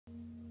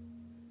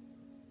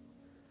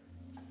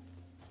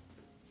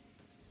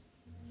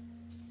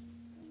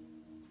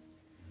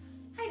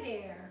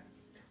there.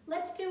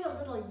 Let's do a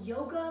little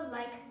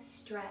yoga-like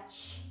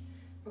stretch.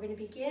 We're going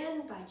to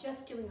begin by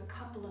just doing a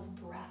couple of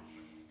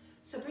breaths.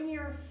 So bring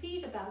your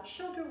feet about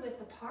shoulder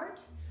width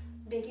apart.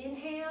 Big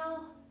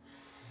inhale.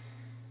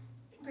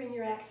 Bring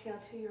your exhale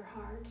to your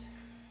heart.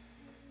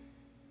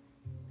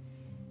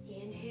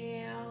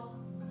 Inhale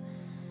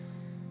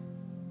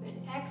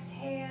and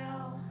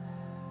exhale.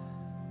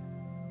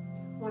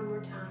 One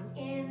more time,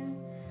 in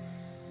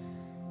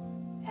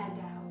and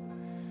out.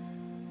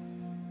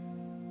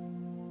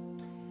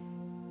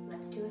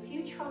 Let's do a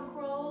few trunk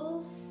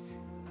rolls.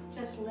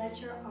 Just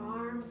let your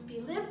arms be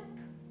limp.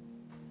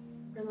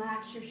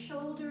 Relax your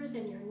shoulders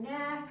and your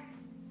neck.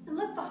 And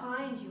look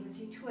behind you as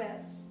you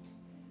twist.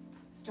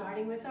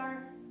 Starting with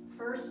our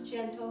first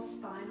gentle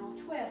spinal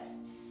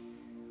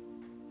twists.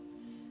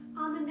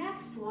 On the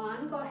next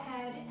one, go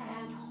ahead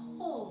and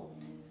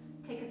hold.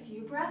 Take a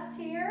few breaths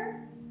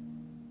here.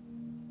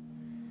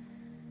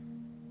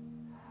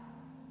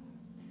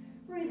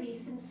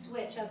 Release and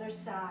switch other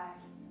side.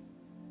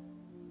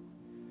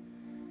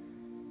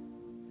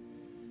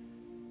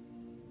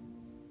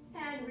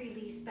 And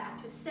release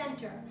back to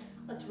center.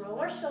 Let's roll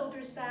our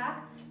shoulders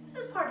back. This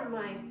is part of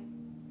my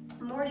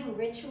morning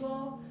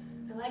ritual.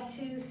 I like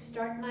to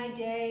start my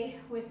day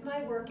with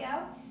my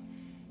workouts.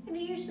 And I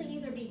usually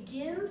either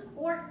begin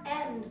or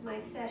end my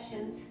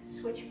sessions,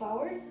 switch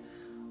forward,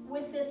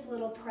 with this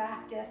little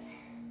practice.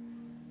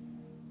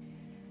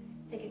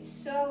 I think it's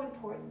so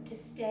important to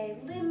stay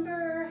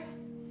limber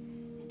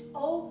and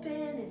open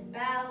and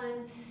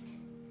balanced.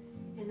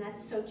 And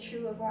that's so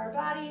true of our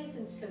bodies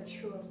and so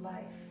true of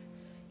life.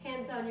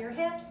 Hands on your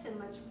hips and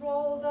let's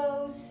roll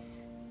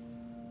those.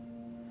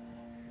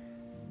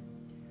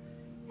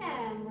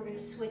 And we're going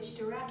to switch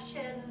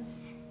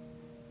directions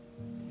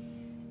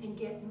and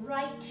get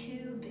right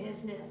to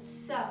business.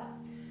 So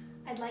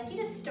I'd like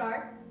you to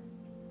start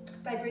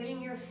by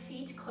bringing your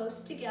feet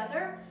close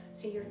together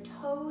so your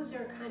toes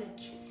are kind of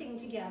kissing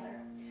together.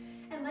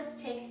 And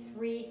let's take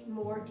 3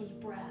 more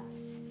deep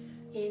breaths.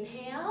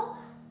 Inhale,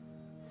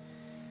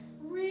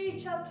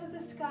 reach up to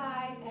the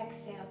sky,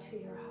 exhale to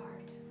your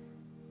heart.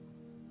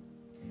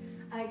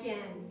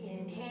 Again,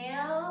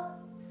 inhale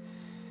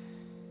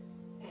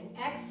and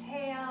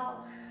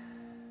exhale.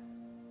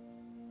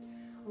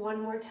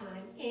 One more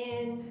time,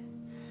 in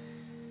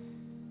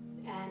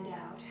and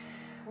out.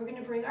 We're going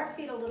to bring our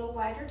feet a little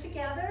wider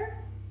together.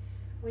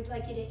 We'd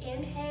like you to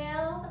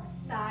inhale,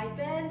 side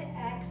bend,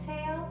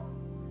 exhale,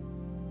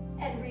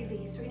 and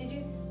release. We're going to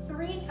do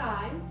 3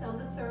 times. On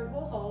the third,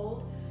 we'll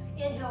hold.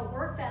 Inhale,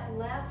 work that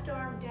left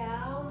arm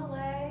down the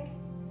leg,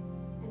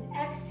 and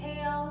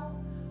exhale.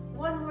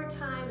 One more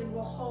time, and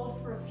we'll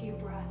hold for a few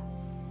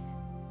breaths.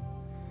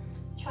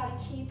 Try to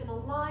keep an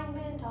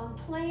alignment on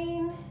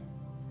plane,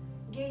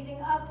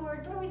 gazing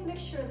upward, but always make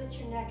sure that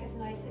your neck is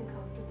nice and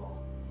comfortable.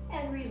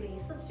 And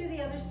release. Let's do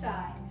the other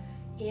side.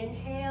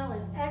 Inhale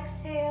and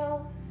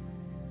exhale.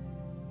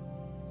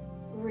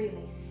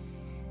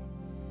 Release.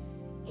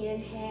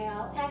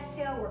 Inhale,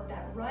 exhale, work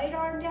that right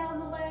arm down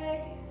the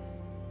leg.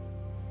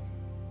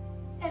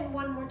 And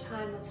one more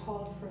time, let's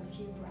hold for a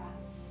few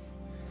breaths.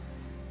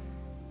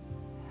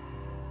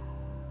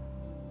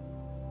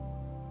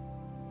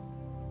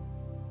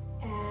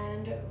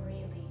 And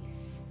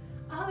release.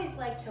 I always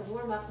like to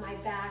warm up my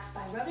back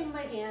by rubbing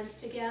my hands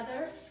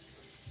together,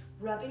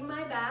 rubbing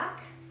my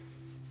back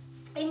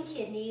and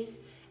kidneys,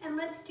 and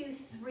let's do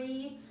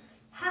 3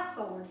 half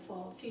forward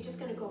folds. So you're just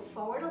going to go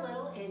forward a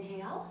little,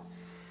 inhale,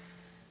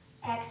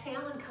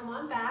 exhale and come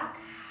on back.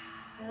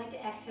 I like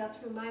to exhale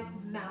through my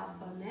mouth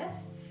on this.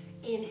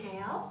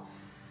 Inhale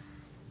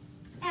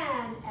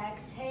and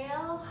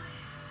exhale,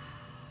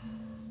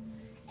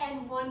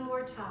 and one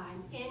more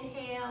time.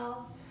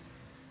 Inhale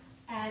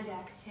and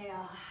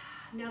exhale.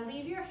 Now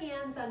leave your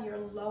hands on your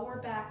lower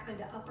back, kind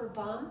of upper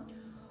bum.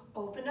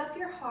 Open up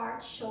your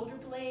heart, shoulder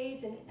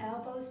blades and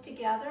elbows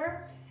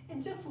together,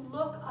 and just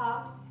look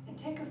up and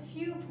take a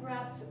few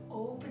breaths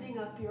opening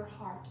up your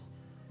heart.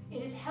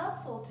 It is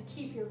helpful to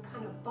keep your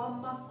kind of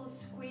bum muscles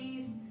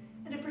squeezed,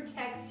 and it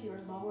protects your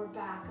lower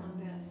back on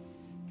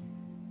this.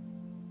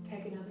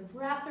 Take another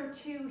breath or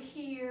 2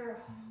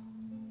 here,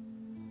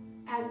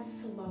 and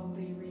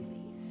slowly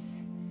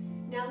release.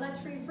 Now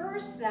let's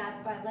reverse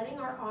that by letting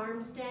our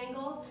arms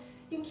dangle.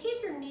 You can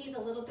keep your knees a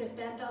little bit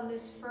bent on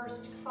this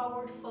first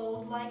forward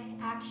fold-like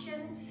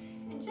action,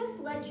 and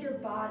just let your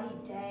body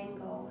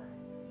dangle.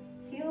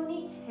 Feel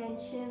any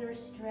tension or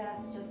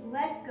stress, just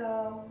let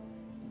go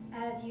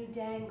as you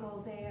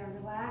dangle there,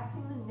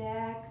 relaxing the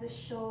neck, the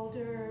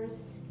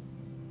shoulders,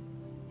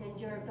 and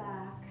your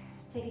back.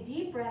 Take a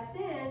deep breath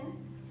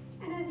in,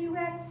 and as you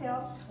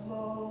exhale,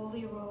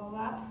 slowly roll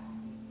up.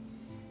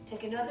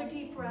 Take another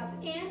deep breath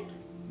in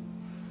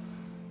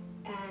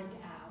and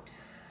out.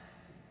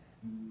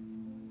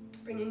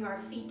 Bringing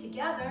our feet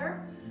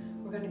together,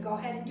 we're going to go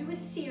ahead and do a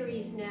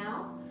series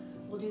now.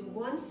 We'll do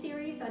 1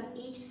 series on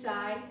each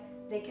side.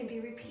 They can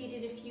be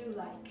repeated if you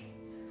like.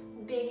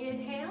 Big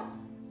inhale,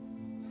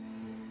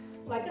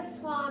 like a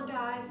swan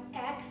dive.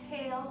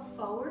 Exhale,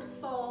 forward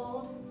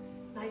fold,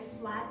 nice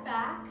flat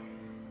back.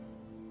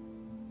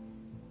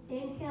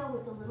 Inhale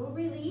with a little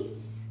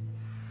release.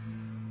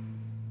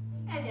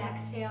 And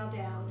exhale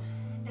down.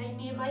 Now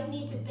you might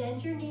need to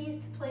bend your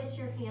knees to place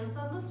your hands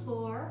on the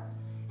floor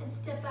and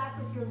step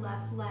back with your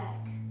left leg.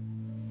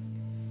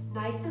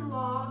 Nice and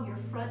long, your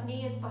front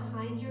knee is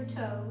behind your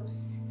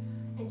toes.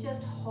 And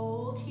just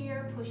hold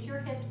here, push your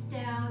hips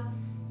down,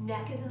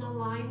 neck is in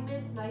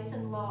alignment, nice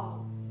and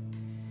long.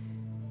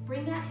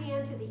 Bring that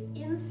hand to the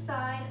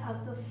inside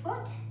of the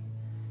foot,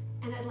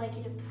 and I'd like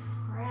you to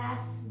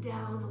press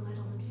down a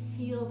little and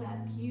feel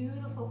that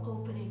beautiful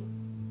opening.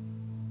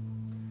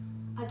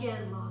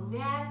 Again, long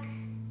neck.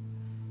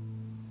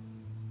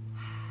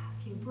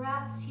 A few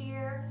breaths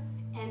here,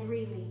 and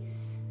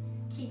release.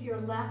 Keep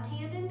your left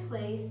hand in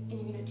place, and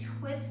you're going to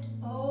twist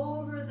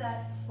over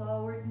that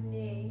forward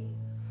knee.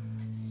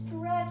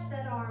 Stretch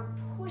that arm,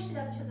 push it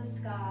up to the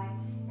sky,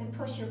 and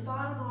push your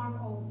bottom arm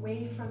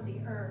away from the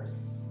earth.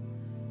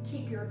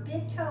 Keep your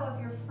big toe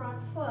of your front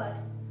foot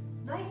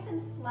nice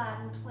and flat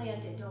and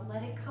planted. Don't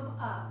let it come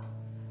up.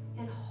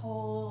 And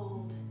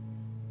hold,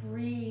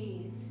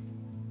 breathe,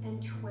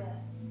 and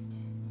twist.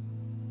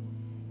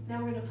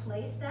 Now we're going to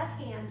place that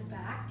hand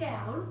back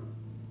down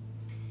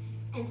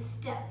and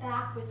step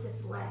back with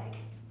this leg.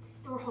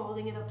 And we're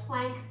holding in a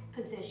plank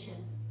position.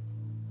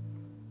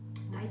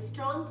 Nice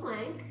strong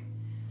plank.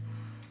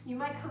 You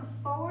might come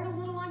forward a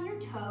little on your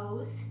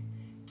toes.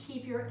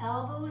 Keep your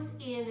elbows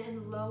in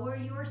and lower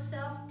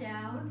yourself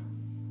down,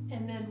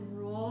 and then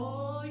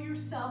roll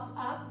yourself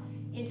up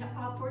into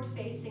upward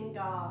facing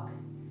dog.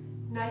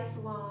 Nice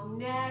long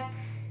neck.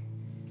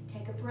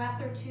 Take a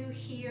breath or two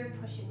here,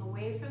 pushing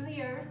away from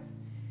the earth.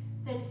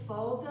 Then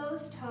fold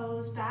those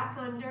toes back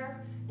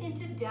under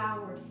into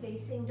downward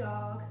facing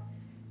dog.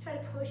 Try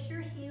to push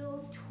your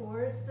heels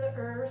towards the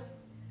earth,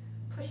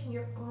 pushing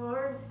your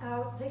arms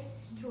out, nice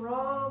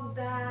strong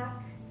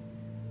back.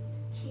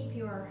 Keep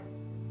your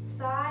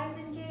thighs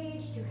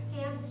engaged, your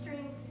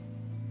hamstrings,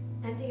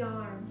 and the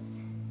arms.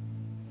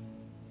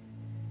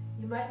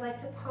 You might like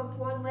to pump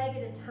one leg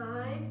at a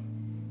time.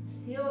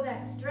 Feel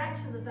that stretch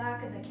in the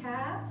back of the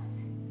calves,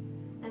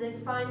 and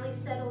then finally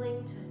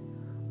settling to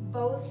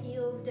both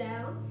heels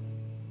down.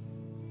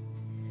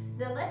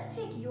 Now let's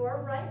take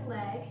your right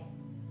leg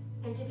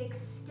and just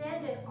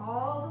extend it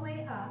all the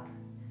way up.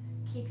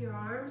 Keep your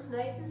arms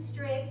nice and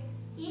straight,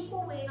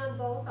 equal weight on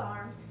both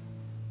arms.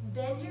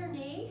 Bend your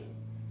knee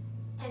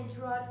and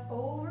draw it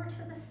over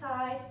to the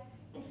side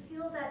and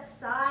feel that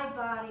side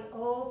body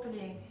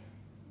opening.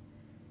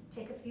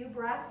 Take a few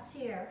breaths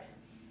here.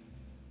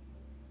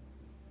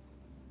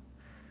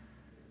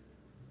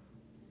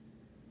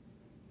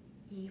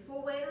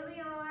 Equal weight on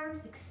the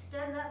arms,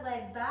 extend that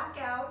leg back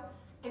out,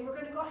 and we're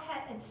going to go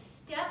ahead and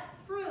step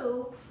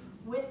through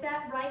with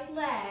that right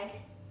leg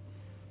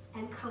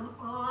and come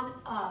on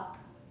up.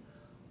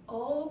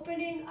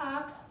 Opening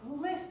up,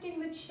 lifting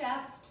the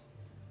chest,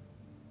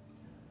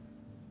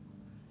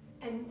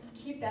 and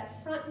keep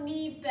that front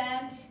knee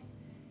bent,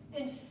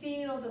 and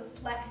feel the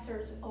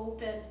flexors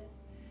open,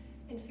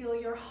 and feel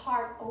your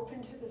heart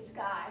open to the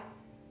sky.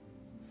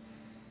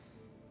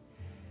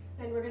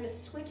 Then we're going to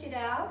switch it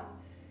out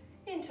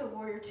into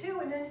Warrior Two,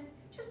 and then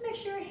just make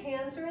sure your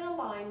hands are in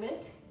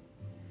alignment,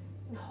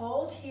 and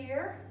hold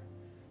here.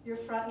 Your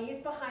front knee's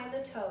behind the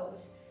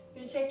toes.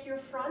 You're going to take your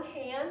front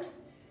hand,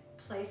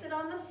 place it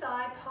on the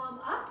thigh, palm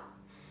up,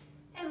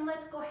 and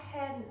let's go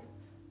ahead and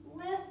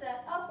lift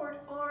that upward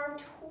arm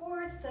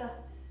towards the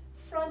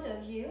front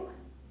of you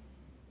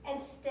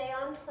and stay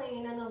on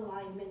plane and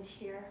alignment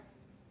here.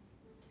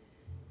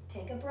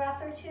 Take a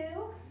breath or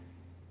two,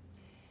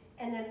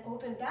 and then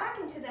open back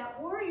into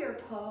that warrior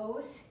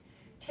pose.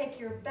 Take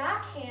your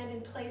back hand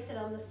and place it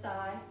on the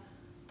thigh,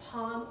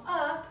 palm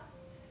up,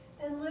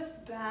 and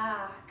lift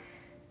back.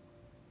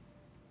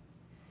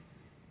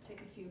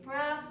 Take a few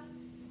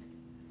breaths.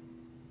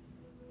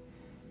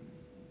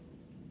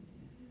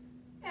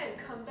 And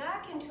come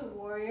back into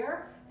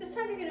warrior. This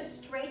time you're going to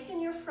straighten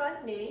your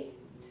front knee,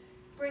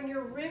 bring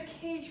your rib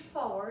cage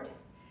forward,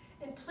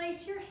 and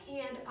place your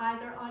hand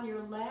either on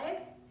your leg,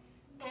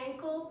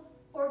 ankle,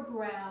 or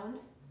ground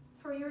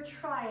for your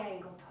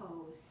triangle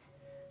pose.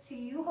 So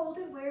you hold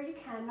it where you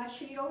can. Make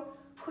sure you don't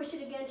push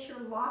it against your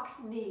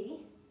locked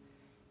knee.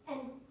 And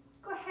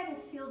go ahead and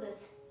feel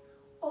this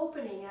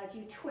opening as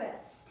you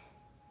twist.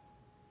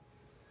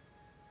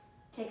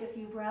 Take a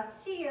few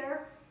breaths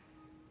here.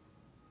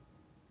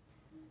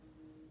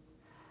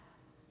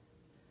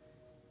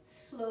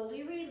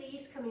 Slowly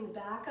release, coming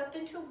back up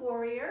into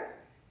warrior.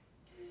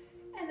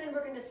 And then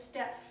we're going to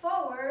step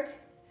forward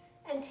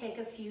and take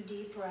a few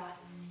deep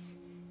breaths.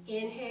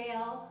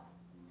 Inhale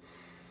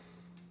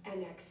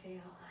and exhale.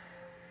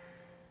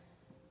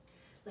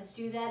 Let's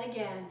do that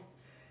again.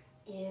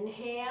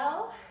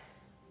 Inhale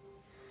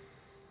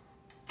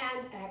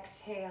and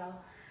exhale.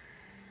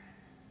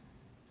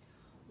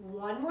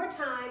 One more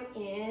time,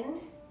 in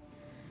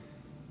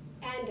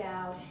and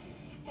out.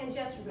 And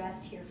just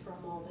rest here for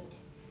a moment.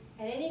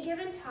 At any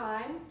given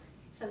time,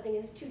 if something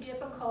is too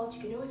difficult,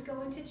 you can always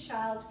go into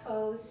child's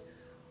pose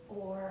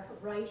or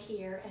right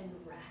here and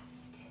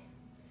rest.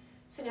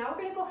 So now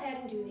we're going to go ahead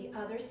and do the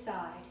other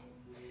side.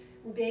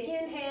 Big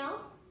inhale.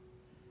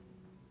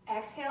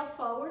 Exhale,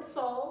 forward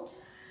fold.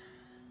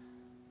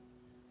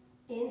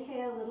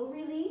 Inhale, little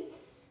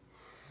release.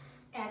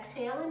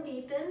 Exhale and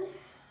deepen.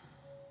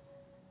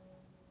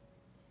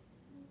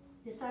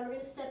 This time we're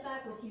going to step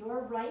back with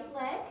your right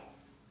leg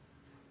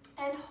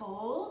and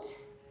hold.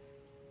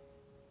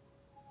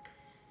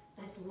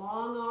 Nice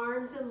long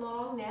arms and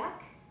long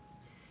neck.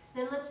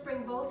 Then let's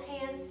bring both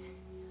hands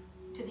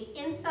to the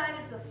inside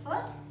of the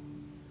foot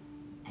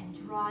and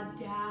draw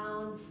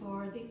down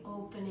for the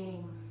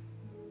opening.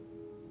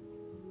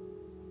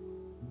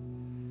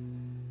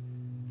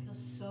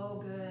 Feels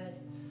so good.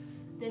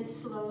 Then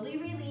slowly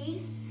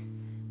release.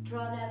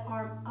 Draw that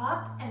arm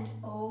up and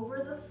over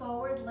the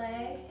forward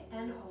leg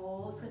and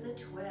hold for the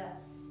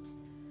twist.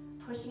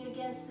 Pushing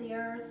against the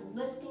earth,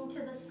 lifting to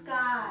the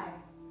sky.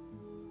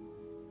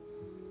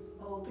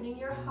 Opening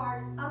your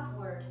heart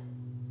upward.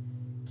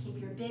 Keep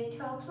your big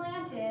toe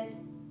planted.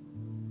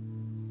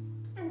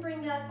 And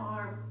bring that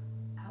arm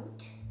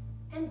out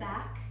and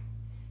back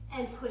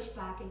and push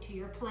back into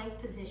your plank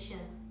position.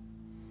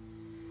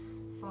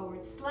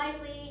 Forward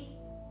slightly,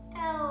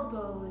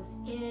 elbows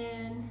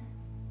in,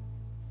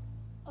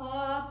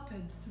 up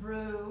and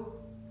through,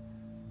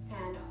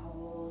 and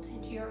hold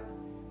into your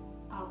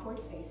upward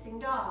facing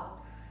dog.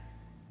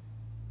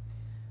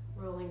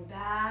 Rolling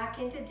back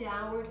into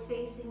downward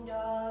facing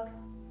dog.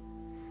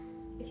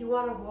 If you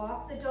want to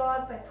walk the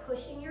dog by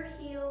pushing your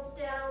heels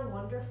down,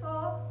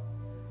 wonderful.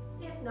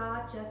 If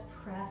not, just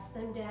press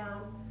them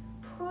down.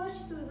 Push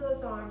through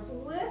those arms,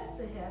 lift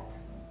the hip.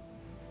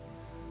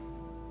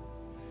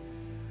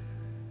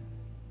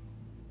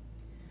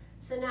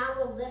 So now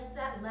we'll lift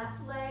that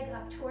left leg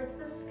up towards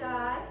the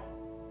sky.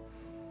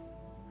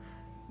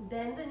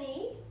 Bend the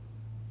knee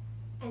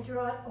and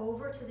draw it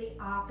over to the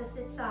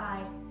opposite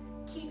side,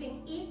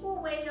 keeping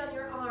equal weight on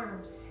your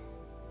arms.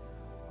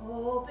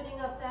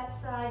 Opening up that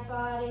side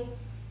body.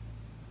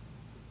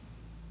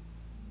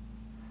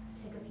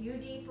 Take a few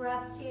deep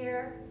breaths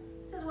here.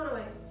 This is one of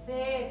my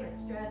favorite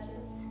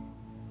stretches.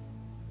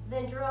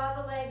 Then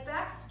draw the leg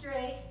back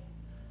straight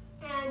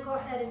and go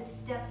ahead and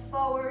step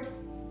forward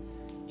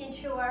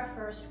into our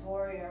first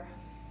warrior.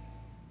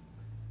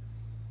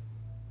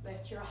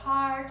 Lift your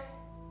heart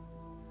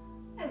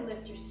and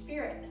lift your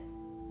spirit.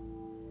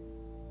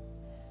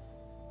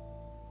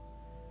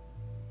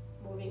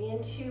 Moving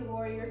into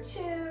warrior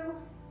two.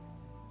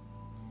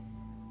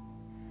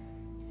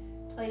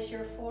 Place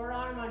your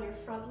forearm on your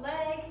front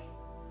leg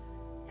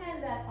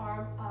and that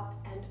arm up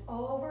and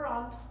over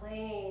on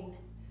plane.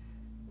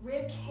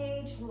 Rib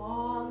cage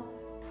long,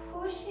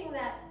 pushing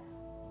that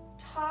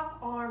top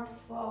arm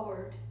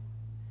forward.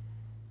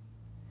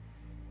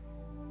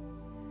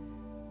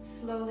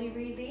 Slowly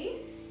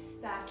release,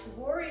 back to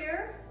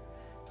warrior.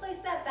 Place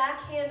that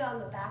back hand on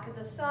the back of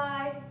the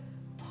thigh,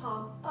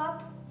 palm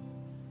up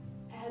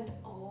and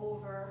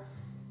over.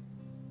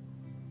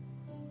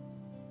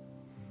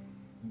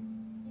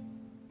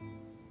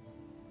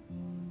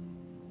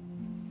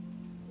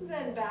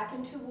 Then back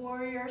into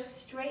warrior,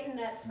 straighten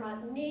that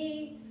front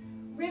knee,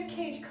 rib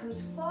cage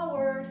comes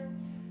forward,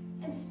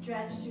 and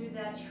stretch through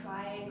that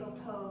triangle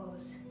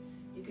pose.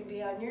 You can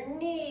be on your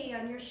knee,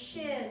 on your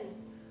shin,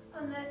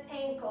 on that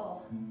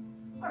ankle,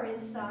 or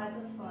inside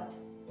the foot.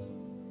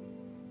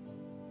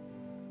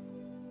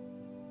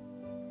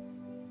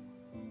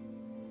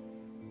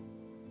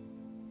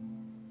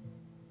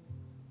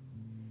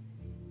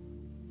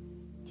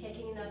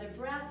 Taking another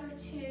breath or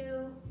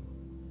two,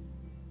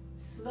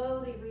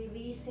 slowly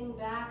releasing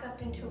back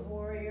up into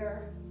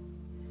warrior,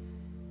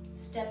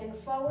 stepping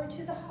forward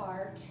to the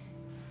heart.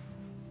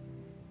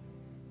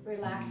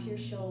 Relax your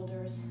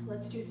shoulders.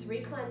 Let's do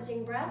 3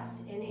 cleansing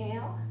breaths.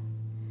 Inhale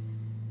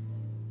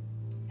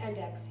and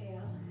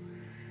exhale.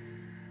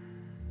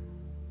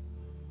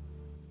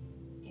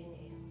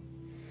 Inhale.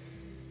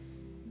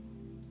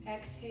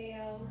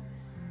 Exhale.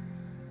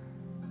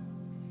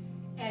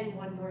 And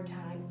one more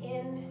time.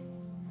 In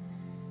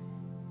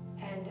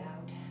and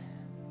out.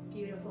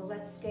 Beautiful.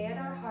 Let's stay at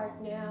our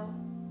heart now.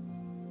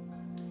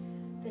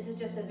 This is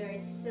just a very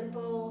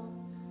simple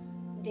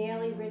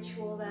daily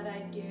ritual that I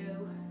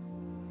do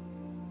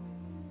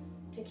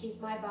to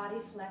keep my body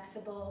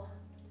flexible,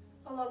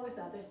 along with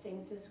other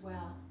things as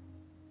well.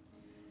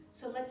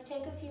 So let's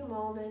take a few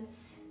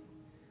moments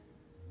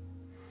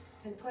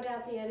and put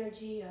out the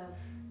energy of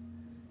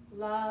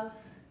love,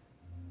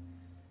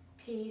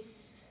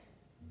 peace,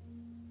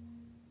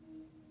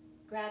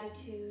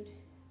 gratitude,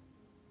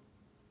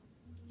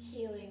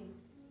 healing,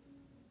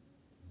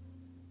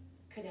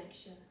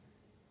 connection.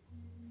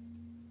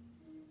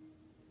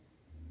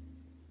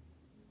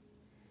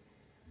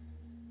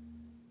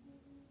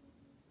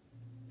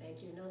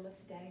 Thank you.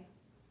 Namaste.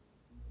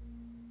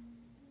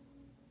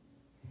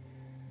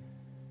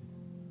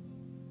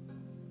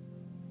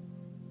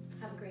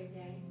 Have a great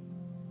day.